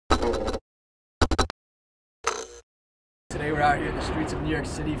We're out here in the streets of New York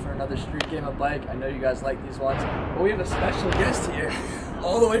City for another street game of bike. I know you guys like these ones. But we have a special guest here,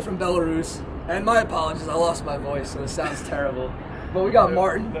 all the way from Belarus. And my apologies, I lost my voice, so it sounds terrible. But we got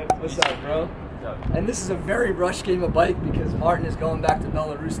Martin. What's up, bro? And this is a very rushed game of bike because Martin is going back to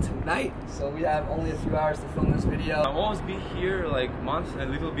Belarus tonight. So we have only a few hours to film this video. I've always been here like months and a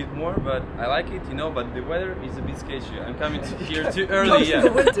little bit more, but I like it, you know, but the weather is a bit sketchy. I'm coming here too early, yeah.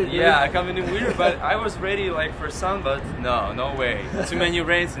 Winter, yeah, I come in the winter, but I was ready like for sun, but no way. Too many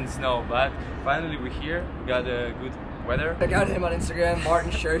rains and snow, but finally we're here. We got a good weather. Check out him on Instagram, Martin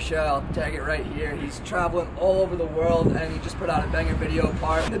Shershen. I'll tag it right here. He's traveling all over the world and he just put out a banger video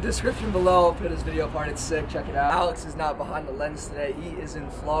part. In the description below, I'll put his video part. It's sick. Check it out. Alex is not behind the lens today. He is in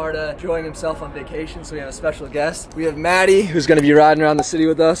Florida enjoying himself on vacation, so we have a special guest. We have Maddie, who's going to be riding around the city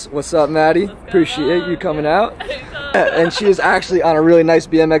with us. What's up, Maddie? Appreciate you coming out. And she is actually on a really nice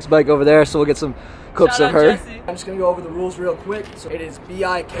BMX bike over there, so we'll get some clips of her. Jesse. I'm just gonna go over the rules real quick. So it is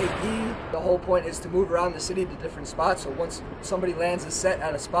B-I-K-E. The whole point is to move around the city to different spots. So once somebody lands a set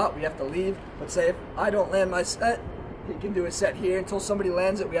at a spot, we have to leave. Let's say if I don't land my set, he can do a set here. Until somebody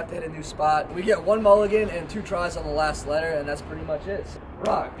lands it, we have to hit a new spot. We get 1 mulligan and 2 tries on the last letter, and that's pretty much it. So,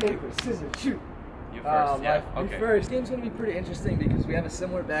 rock, paper, scissors, shoot. You first, yeah, okay. First. This game's gonna be pretty interesting because we have a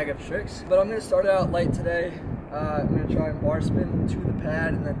similar bag of tricks. But I'm gonna start it out light today. I'm gonna try and bar spin to the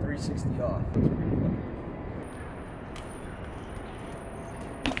pad and then 360 off.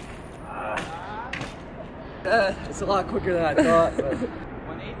 It's a lot quicker than I thought. But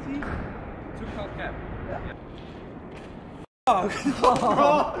 180, 2 count cap. Yeah. Oh,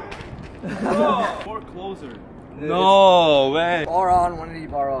 bro. More closer. No way. Bar on, 180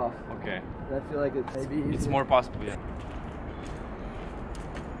 bar off. Okay. I feel like it's maybe easier. It's more possible, yeah.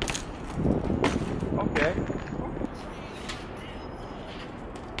 Okay.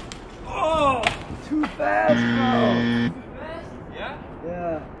 Oh! Too fast, bro. Too fast? Yeah?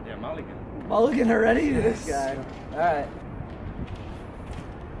 Yeah. Yeah, mulligan. Mulligan already? Yes. This guy. Alright.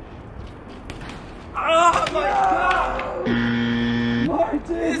 Oh my god! Martin!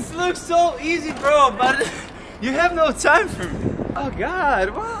 This looks so easy, bro, but you have no time for me. Oh god,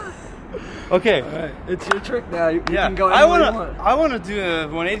 what? Okay. Alright, it's your trick now. You yeah. can go anywhere you want. I wanna do a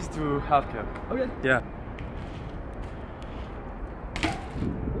 180 to half cap. Okay. Yeah.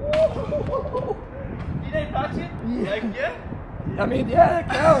 Did I touch it? Yeah. Like, yeah? I mean, yeah, it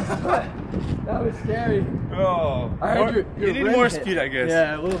counts, but that was scary. Oh. I heard you need more speed, I guess.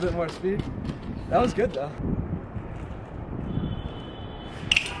 Yeah, a little bit more speed. That was good, though.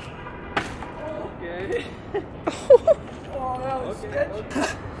 Okay. Oh, that was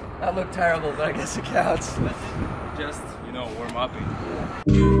sketchy. That looked terrible, but I guess it counts. Let's just, you know, warm up.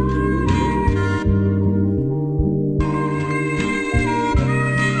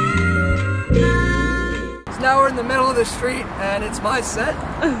 Now we're in the middle of the street and it's my set.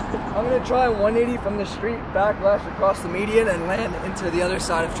 I'm gonna try 180 from the street, backlash across the median and land into the other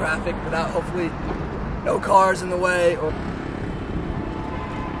side of traffic without hopefully no cars in the way. Or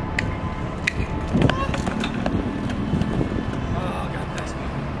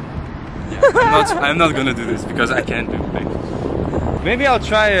I'm not gonna do this because I can't do it. Maybe I'll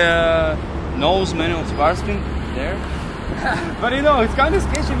try nose manual to bar spin there. But you know, it's kind of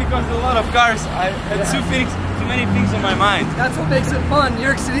sketchy because a lot of cars. I had too many things on my mind. That's what makes it fun. New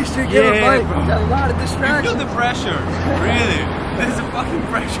York City street game of bike. You got a lot of distractions. You feel the pressure, really. There's a fucking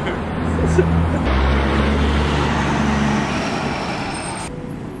pressure.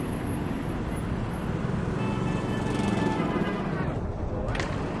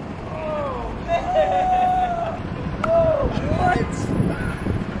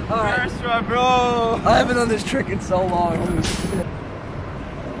 Alright. First try, bro. I haven't done this trick in so long.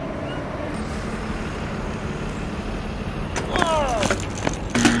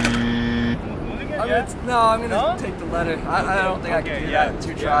 I'm gonna take the letter. I don't think I can do that in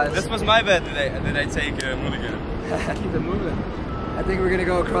 2 tries. This was my bet that I take mulligan. Keep it moving. I think we're gonna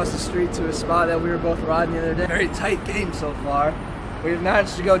go across the street to a spot that we were both riding the other day. Very tight game so far. We've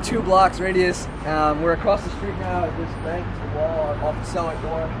managed to go 2 blocks radius. We're across the street now at this banked wall off the cellar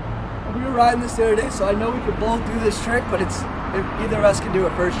door. And we were riding this the other day, so I know we could both do this trick, but it's if either of us can do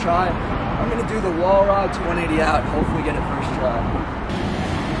it first try. I'm gonna do the wall ride to 180 out and hopefully get it first try.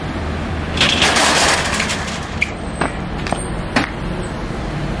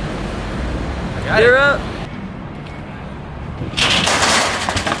 You're up.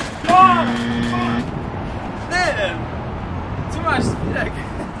 Oh! Man! Too much speed, I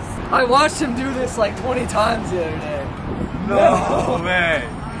guess. I watched him do this like 20 times the other day. No,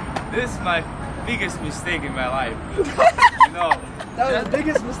 man. This is my biggest mistake in my life. No. That was the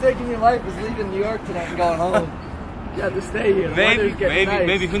biggest mistake in your life was leaving New York tonight and going home. You have to stay here.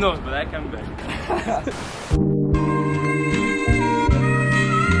 Maybe, who knows, but I come back.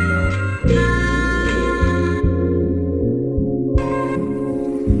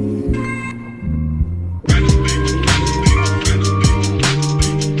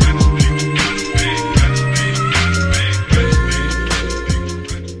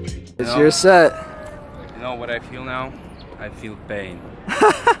 It's your set. You know what I feel now? I feel pain.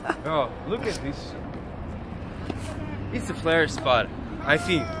 Oh, look at this. It's a flare spot, I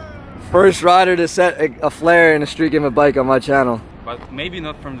think. First rider to set a flare in a street game of bike on my channel. But maybe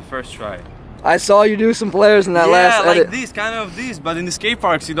not from the first try. I saw you do some flares in that last edit. Yeah, like this, kind of this. But in the skate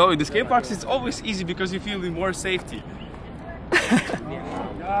parks, you know, in the skate parks it's always easy because you feel more safety.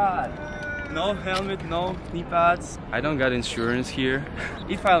 Oh God. No helmet, no knee pads. I don't got insurance here.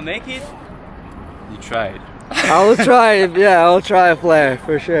 If I'll make it, you try it. I'll try it, yeah, I'll try a flare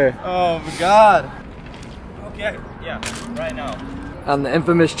for sure. Oh my God. Okay, yeah, right now. On the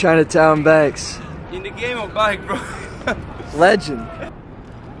infamous Chinatown Banks. In the game of bike, bro. Legend.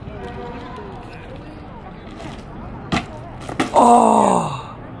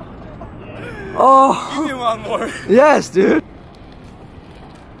 Oh. Oh. Give me one more. Yes, dude.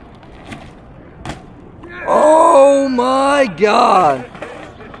 Oh my God.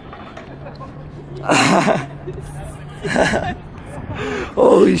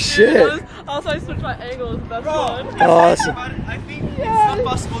 Holy shit. Also, I switched my angles. That's fun. Awesome. I think it's not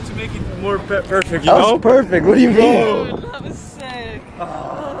possible to make it more perfect, you That know? was perfect. What do you mean? Dude, that was sick.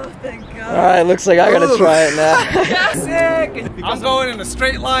 Oh, thank God. Alright, looks like I gotta try it now. Yeah, sick. I'm going in a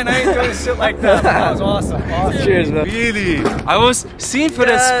straight line, I ain't doing shit like that. That was awesome. Cheers, man. Really? I was seeing for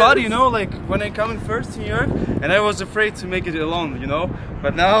that spot, you know, like when I come in first here, and I was afraid to make it alone, you know?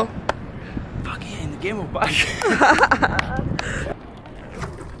 But now, fuck yeah, in the game of bike.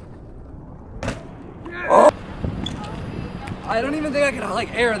 I don't even think I can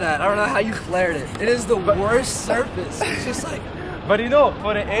like air that. I don't know how you flared it. It is the worst surface. It's just like. But you know,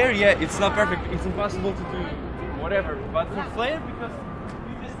 for the air, yeah, it's not perfect. It's impossible to do whatever. But for flare, because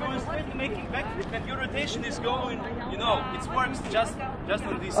you just go straight and making backflip, and your rotation is going, you know, it works just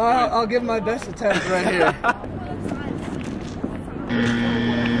on this. I'll give my best attempt right here.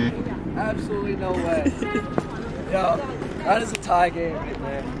 Absolutely no way. Yo, that is a tie game right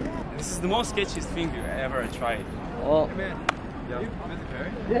there. This is the most sketchiest thing I ever tried. Well, Hey man. Yeah.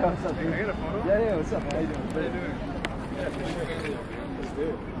 yeah, what's up, dude? Can I get a photo? Yeah, what's up, man? How you doing? How you doing? Yeah, for sure. Let's do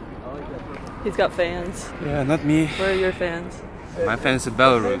it. I like that. He's got fans. Yeah, not me. Where are your fans? My fans are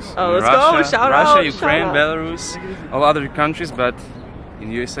Belarus. Oh, let's Russia, go! Shout Russia, out! Ukraine, shout out. Belarus, all other countries, but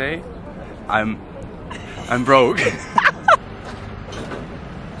in USA, I'm broke.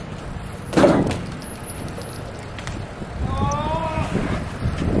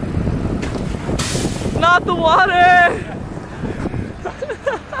 Not the water!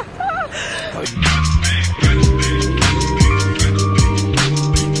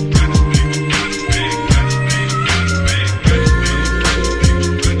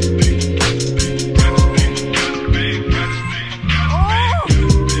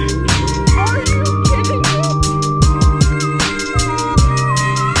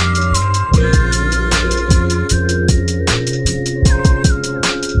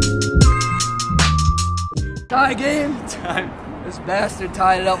 Tie game. Time. This bastard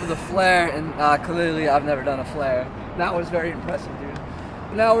tied it up with a flare, and clearly I've never done a flare. That was very impressive, dude.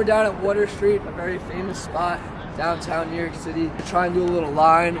 But now we're down at Water Street, a very famous spot downtown New York City. To try and do a little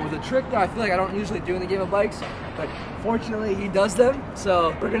line with a trick that I feel like I don't usually do in the game of bikes, but fortunately he does them.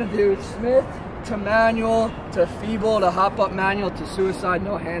 So we're gonna do Smith to manual to feeble to hop up manual to suicide,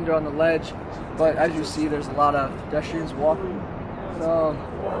 no hander on the ledge. But as you see, there's a lot of pedestrians walking. So.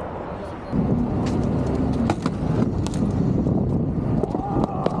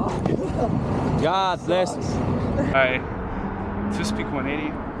 God bless us. Alright, to speak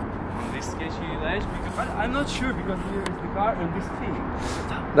 180 on this sketchy ledge, because I'm not sure because there is the car and this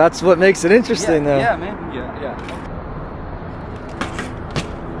thing. That's what makes it interesting, though. Yeah, man. Yeah.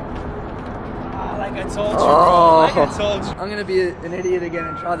 Like I told you, bro. Like I told you. I'm gonna be an idiot again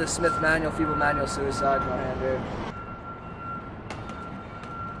and try the Smith manual, feeble manual, suicide, no hander.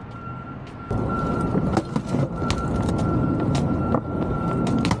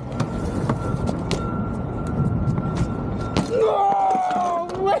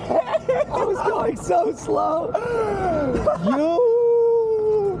 I was going so slow.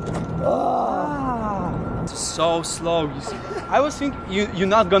 So slow. You see, I was thinking you're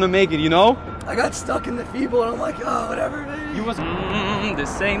not gonna make it, you know? I got stuck in the feeble and I'm like, oh, whatever, baby. You was the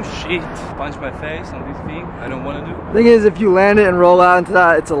same shit. Punch my face on this thing. I don't want to do. Thing is, if you land it and roll out into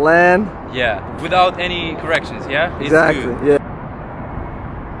that, it's a land. Yeah, without any corrections, yeah? It's Exactly, good. yeah.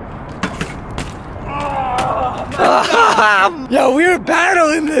 Yo, we're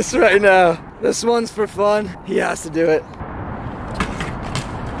battling this right now. This one's for fun. He has to do it.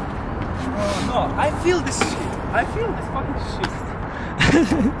 Oh no, I feel this shit. I feel this fucking shit.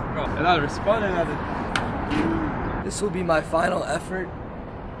 Bro, another spot, another. This will be my final effort.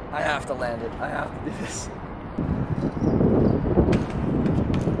 I have to land it. I have to do this.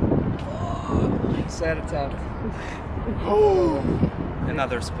 Sad attempt.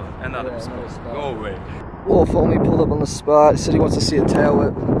 Another spot, another spot. Go away. Wolf only pulled up on the spot. He said he wants to see a tail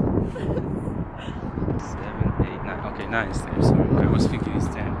whip. 7, 8, 9. Okay, 9 stairs. Sorry. I was thinking it's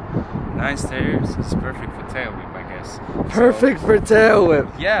 10. 9 stairs is perfect for tail whip, I guess. Perfect for tail whip.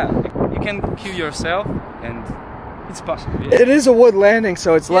 Yeah, you can kill yourself and it's possible. Yeah. It is a wood landing,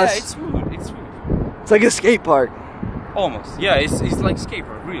 so it's less. Yeah, it's wood. It's wood. It's like a skate park. Almost. Yeah, it's like skate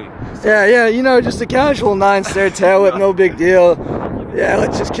park, really. Yeah, yeah, you know, just a casual 9-stair tail whip, no big deal. Yeah,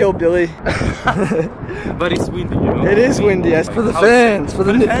 let's just kill Billy. But it's windy, you know. It is windy. Yes, for the fans, for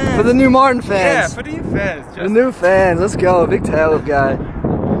the new Martin fans. Yeah, for the new fans. The new fans. Let's go, big tail whip guy.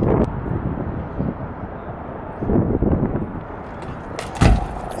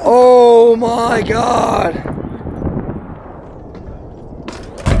 Oh my god.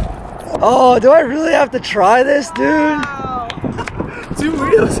 Oh, do I really have to try this, dude? 2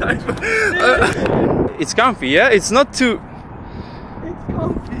 wheels. It's comfy, yeah? It's not too...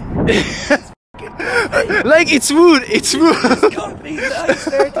 It's comfy. Like, it's wood, it's wood. It's comfy. The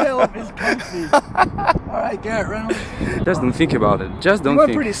 9-stair tail whip is comfy. Alright, Garrett Reynolds. Just don't think about it. Just don't You went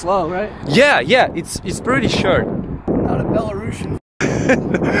think. pretty slow, right? Yeah, it's pretty short. Not a Belarusian.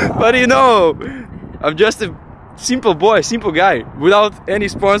 But you know, I'm just a simple boy, simple guy, without any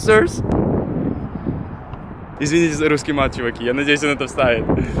sponsors. Извините за русский мат, чуваки, я надеюсь, он это вставит.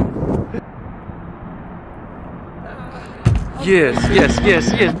 Yes, yes,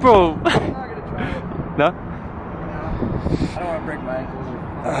 yes, yes, bro. I'm not gonna try it. No? I don't want to break my ankles.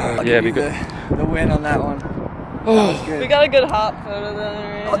 I'll Yeah, give you because the win on that one. oh. We got a good hop photo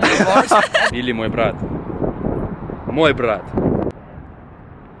then, right? Или мой брат. Мой брат. You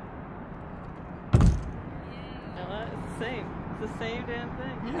know what? It's the same. It's the same damn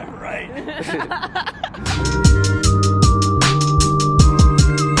thing. Yeah, right.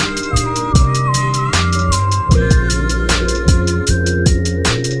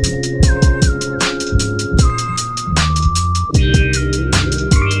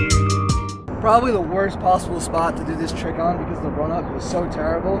 Probably the worst possible spot to do this trick on because the run-up was so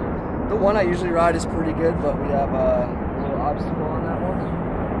terrible. The one I usually ride is pretty good, but we have a little obstacle on that one.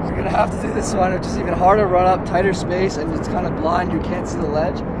 So you're gonna have to do this one, which is even harder run-up, tighter space, and it's kind of blind, you can't see the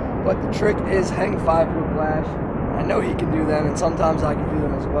ledge. But the trick is hang 5 whiplash. I know he can do them, and sometimes I can do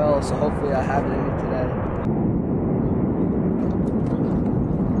them as well, so hopefully I have it in me today.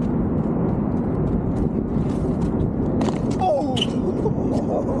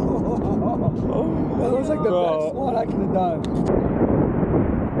 That was like the best one I could have done.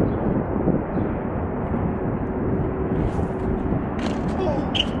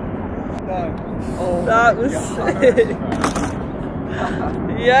 Oh, That was sick.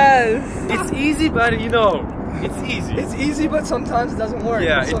 Yes. It's easy, but you know, it's easy. it's easy, but sometimes it doesn't work.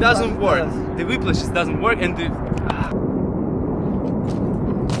 Yeah, it Sometimes doesn't work. does. The whiplash just doesn't work, and the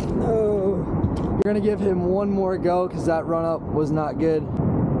Oh. We're gonna give him one more go because that run up was not good.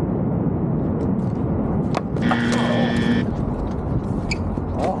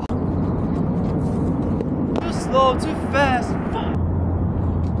 Oh. too slow, too fast.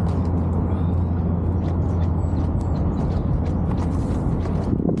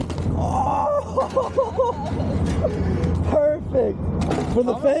 Perfect for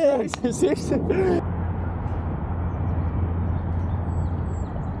the fans.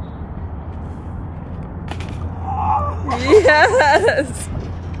 Yes.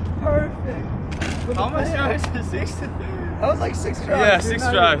 Perfect. For the How much fans. drives? 6? That was like 6 drives. Yeah, dude, 6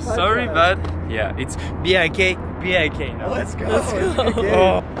 not drives. even 5 Sorry, drives. but yeah, it's BIK now. Let's go. Let's go. It's a good game.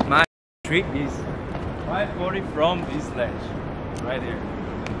 Oh, my trick is 540 from this ledge, right here.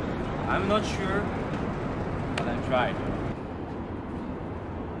 I'm not sure, but I'm trying.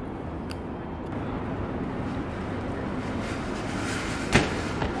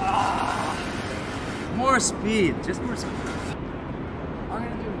 More speed, just more speed. I'm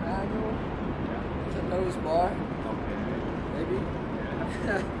gonna do manual to nose bar, maybe.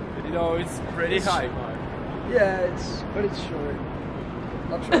 But you know, it's pretty high. Yeah, but it's short.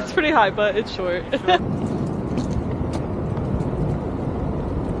 I'll try. It's pretty high, but it's short.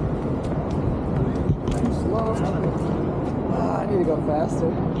 Slow. I need to go faster.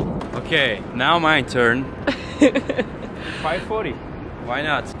 Okay, now my turn. 540. Why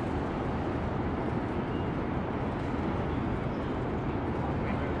not?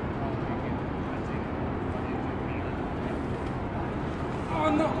 Oh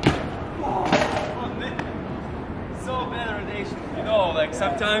no! Oh man! So bad rotation. You know, like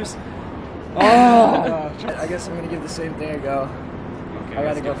sometimes. Oh! I guess I'm gonna give the same thing a go. Okay, I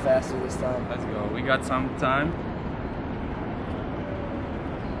gotta go faster this time. Let's go. We got some time.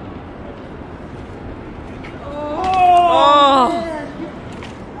 Oh!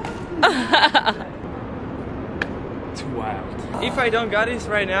 Too wild. If I don't got this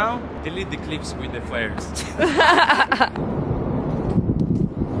right now, delete the clips with the flares.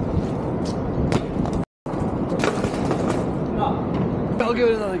 I'll give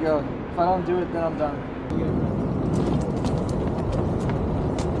it another go. If I don't do it, then I'm done.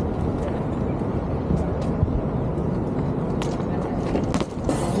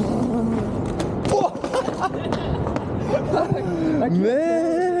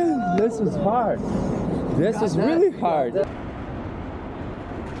 Man, this was hard. This was really hard.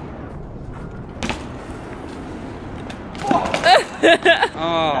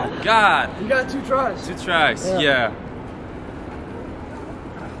 Oh God! You got 2 tries. 2 tries. Yeah.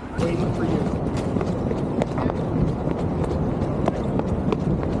 Waiting for you.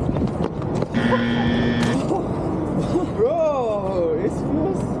 Bro, it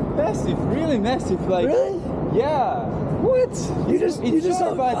feels massive, really massive. Like, Really? yeah. What? You just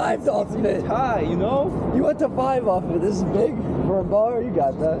short, but 5 off of it. high, you know? You went to 5 off of it. This is big for a bar. You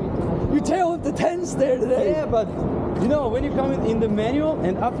got that. You tail whipped the 10s there today. Yeah, but you know, when you come in the manual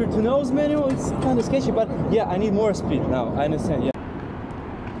and after to nose manual, it's kind of sketchy. But yeah, I need more speed now. I understand. Yeah.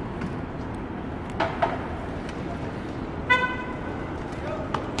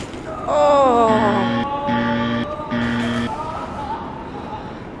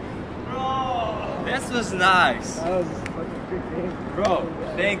 Oh! This was nice. That was a fucking big game. Bro,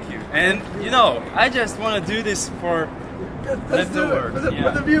 thank you. And you know, I just want to do this for Let's the do it. work. For the, Yeah.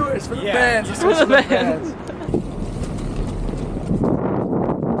 for the viewers, for the Yeah. fans. Let's do it For the for the fans. fans.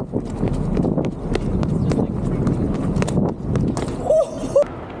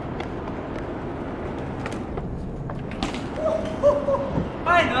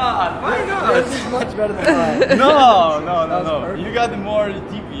 Why not? Why This is much better than mine. No, no, That no, was no. perfect. You got more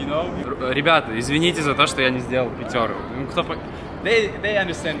deep, you know. Ребята, извините за то, что я не сделал пятеру. Ну, кто they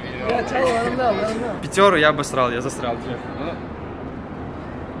understand me, you know. Yeah, tell them, let them know, let them know. Пятеру я обосрал, я засрал, честно. Ну,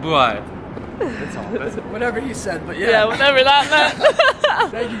 бывает. That's all. That's it. Whatever he said, but Yeah, whatever that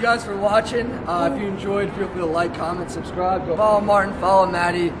meant. Thank you guys for watching. If you enjoyed, feel free to like, comment, subscribe. Go follow Martin, follow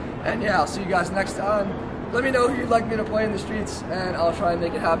Maddie. And yeah, I'll see you guys next time. Let me know who you'd like me to play in the streets, and I'll try and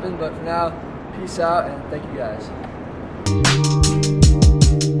make it happen. But for now, peace out, and thank you guys.